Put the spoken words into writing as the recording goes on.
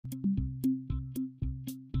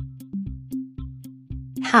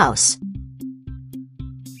House.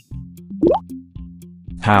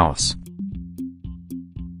 House.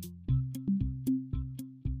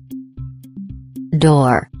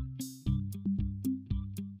 Door.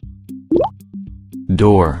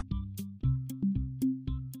 Door.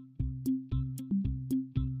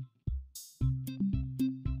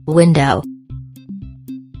 Window.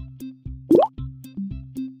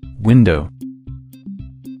 Window.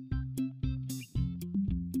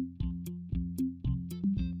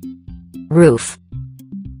 Roof.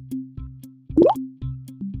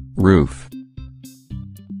 Roof.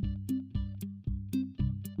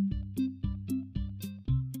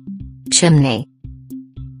 Chimney.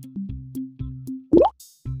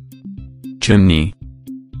 Chimney.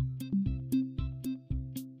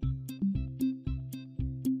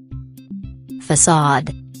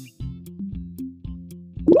 Facade.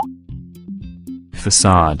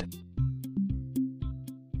 Facade.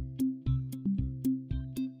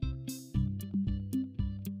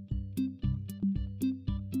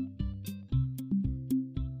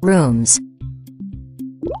 Rooms.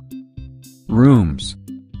 Rooms.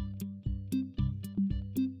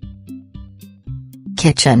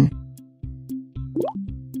 Kitchen.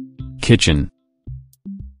 Kitchen.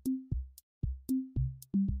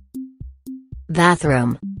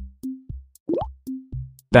 Bathroom.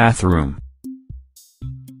 Bathroom.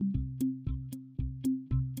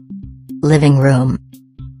 Living room.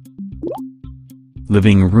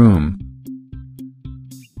 Living room.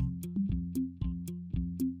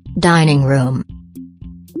 Dining room.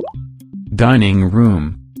 Dining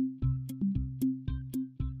room.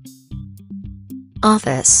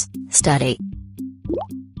 Office, study.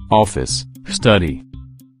 Office, study.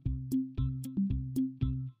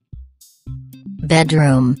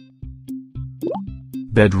 Bedroom.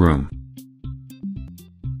 Bedroom.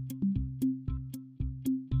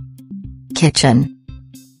 Kitchen.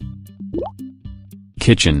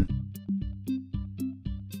 Kitchen.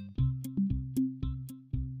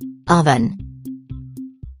 Oven.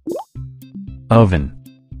 Oven.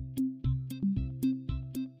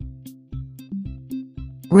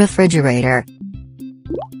 Refrigerator.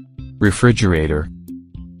 Refrigerator.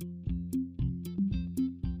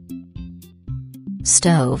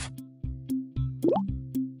 Stove.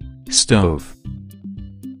 Stove.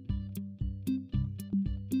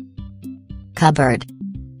 Cupboard.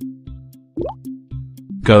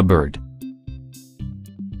 Cupboard.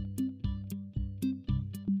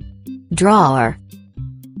 Drawer.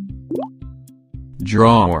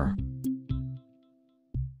 Drawer.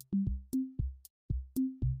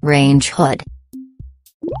 Range hood.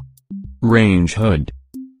 Range hood.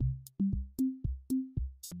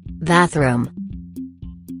 Bathroom.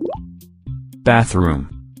 Bathroom.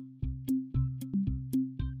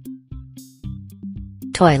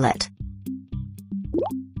 Toilet.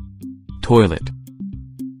 Toilet.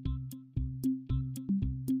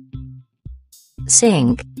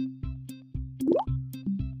 Sink.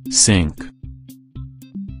 Sink.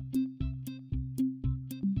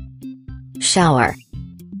 Shower.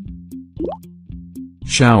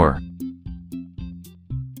 Shower.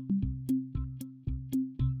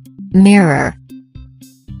 Mirror.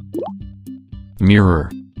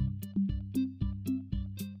 Mirror.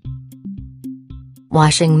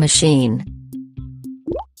 Washing machine.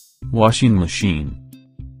 Washing machine.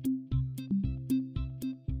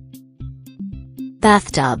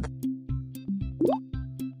 Bathtub.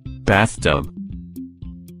 Bathtub.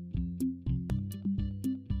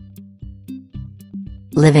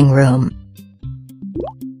 Living room.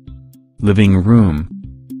 Living room.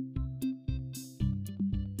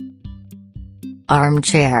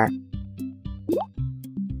 Armchair.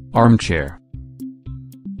 Armchair.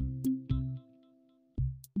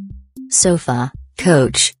 Sofa,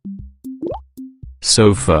 coach.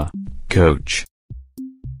 Sofa, coach.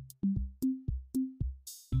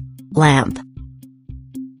 Lamp.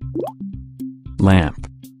 Lamp.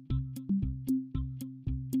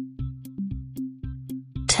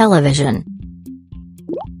 Television.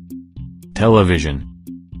 Television.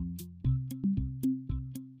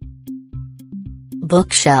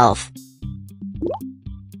 Bookshelf.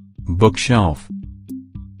 Bookshelf.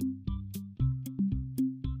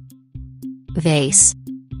 Vase.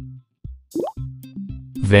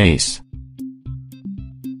 Vase.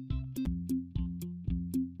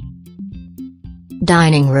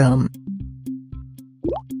 Dining room.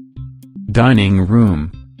 Dining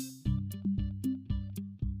room.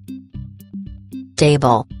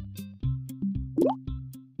 Table.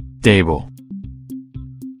 Table.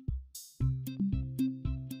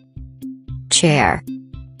 Chair.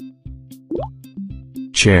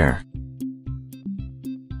 Chair.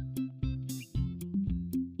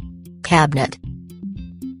 Cabinet.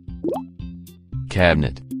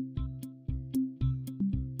 Cabinet.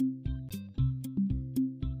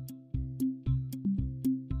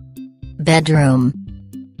 Bedroom.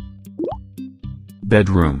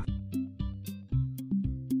 Bedroom.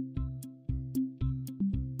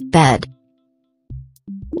 Bed.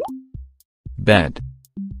 Bed.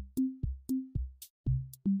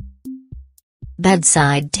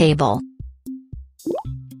 Bedside table.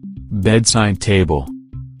 Bedside table.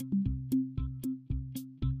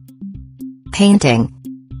 Painting.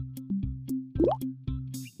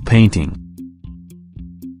 Painting.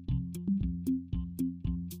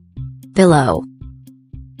 Pillow.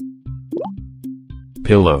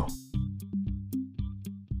 Pillow.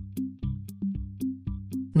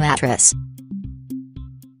 Mattress.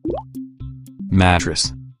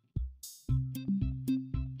 Mattress.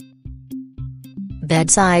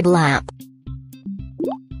 Bedside lamp.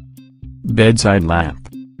 Bedside lamp.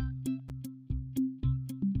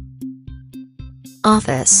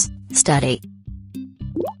 Office, study.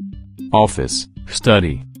 Office,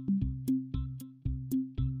 study.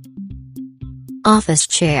 Office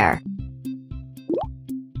chair.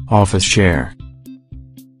 Office chair.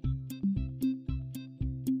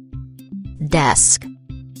 Desk.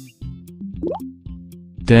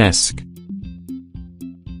 Desk.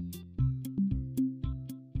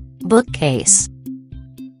 Bookcase.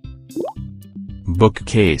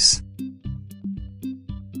 Bookcase.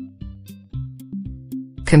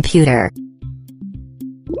 Computer.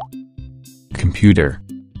 Computer.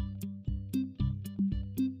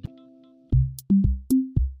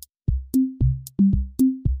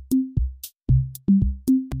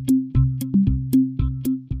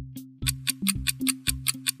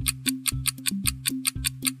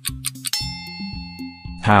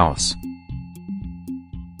 House.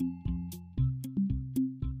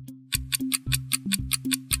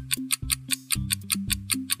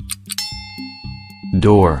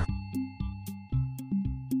 Door.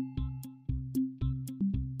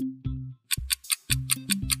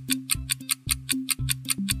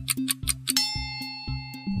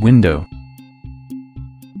 Window.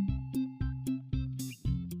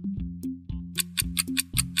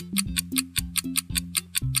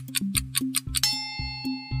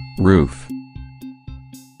 Roof.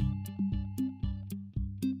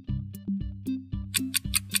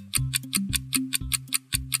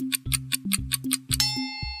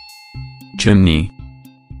 Chimney.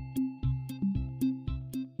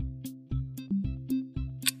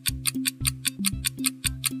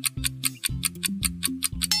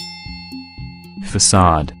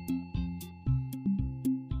 Facade.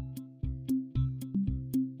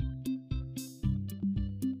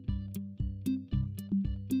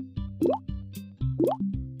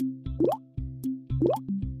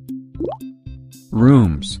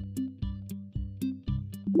 Rooms.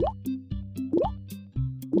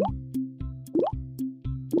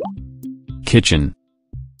 Kitchen.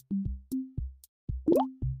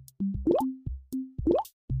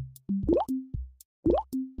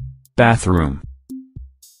 Bathroom.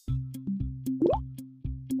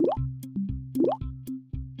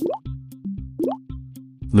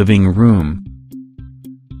 Living room.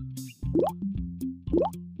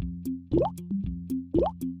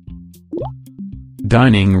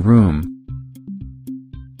 Dining room.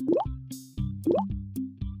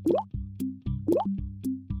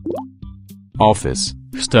 Office,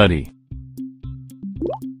 study.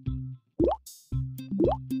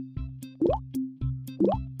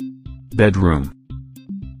 Bedroom.